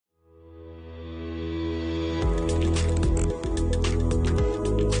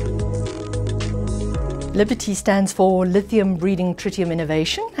LIBRTI stands for Lithium Breeding Tritium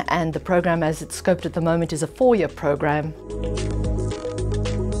Innovation, and the program as it's scoped at the moment is a 4-year program.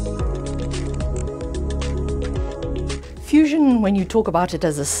 Fusion, when you talk about it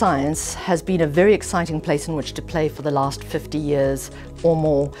as a science, has been a very exciting place in which to play for the last 50 years or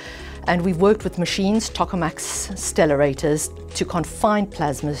more. And we've worked with machines, tokamaks, stellarators, to confine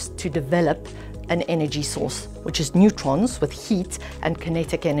plasmas to develop an energy source, which is neutrons with heat and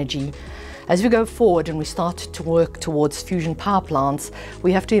kinetic energy. As we go forward and we start to work towards fusion power plants,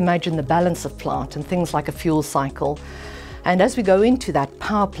 we have to imagine the balance of plant and things like a fuel cycle. And as we go into that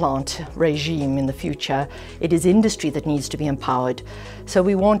power plant regime in the future, it is industry that needs to be empowered. So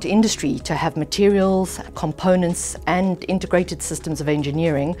we want industry to have materials, components, and integrated systems of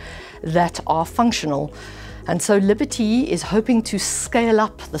engineering that are functional. And so LIBRTI is hoping to scale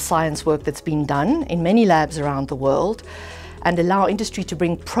up the science work that's been done in many labs around the world and allow industry to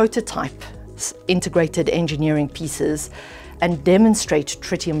bring prototype integrated engineering pieces and demonstrate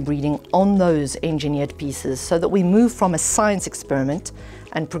tritium breeding on those engineered pieces so that we move from a science experiment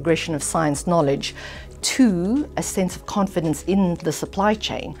and progression of science knowledge to a sense of confidence in the supply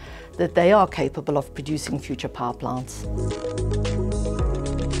chain that they are capable of producing future power plants.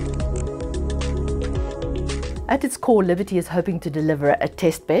 At its core, LIBRTI is hoping to deliver a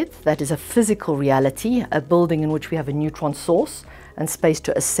test bed that is a physical reality, a building in which we have a neutron source and space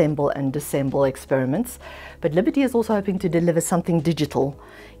to assemble and disassemble experiments. But LIBRTI is also hoping to deliver something digital,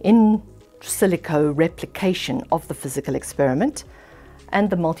 in silico replication of the physical experiment and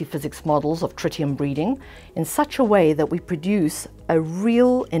the multi-physics models of tritium breeding in such a way that we produce a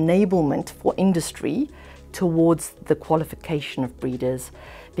real enablement for industry towards the qualification of breeders,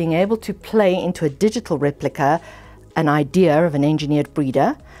 being able to play into a digital replica an idea of an engineered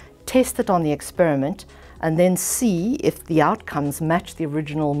breeder, test it on the experiment, and then see if the outcomes match the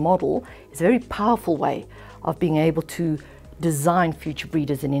original model is a very powerful way of being able to design future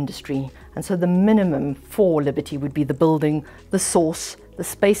breeders in industry. And so the minimum for LIBRTI would be the building, the source, the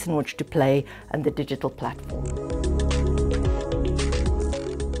space in which to play, and the digital platform.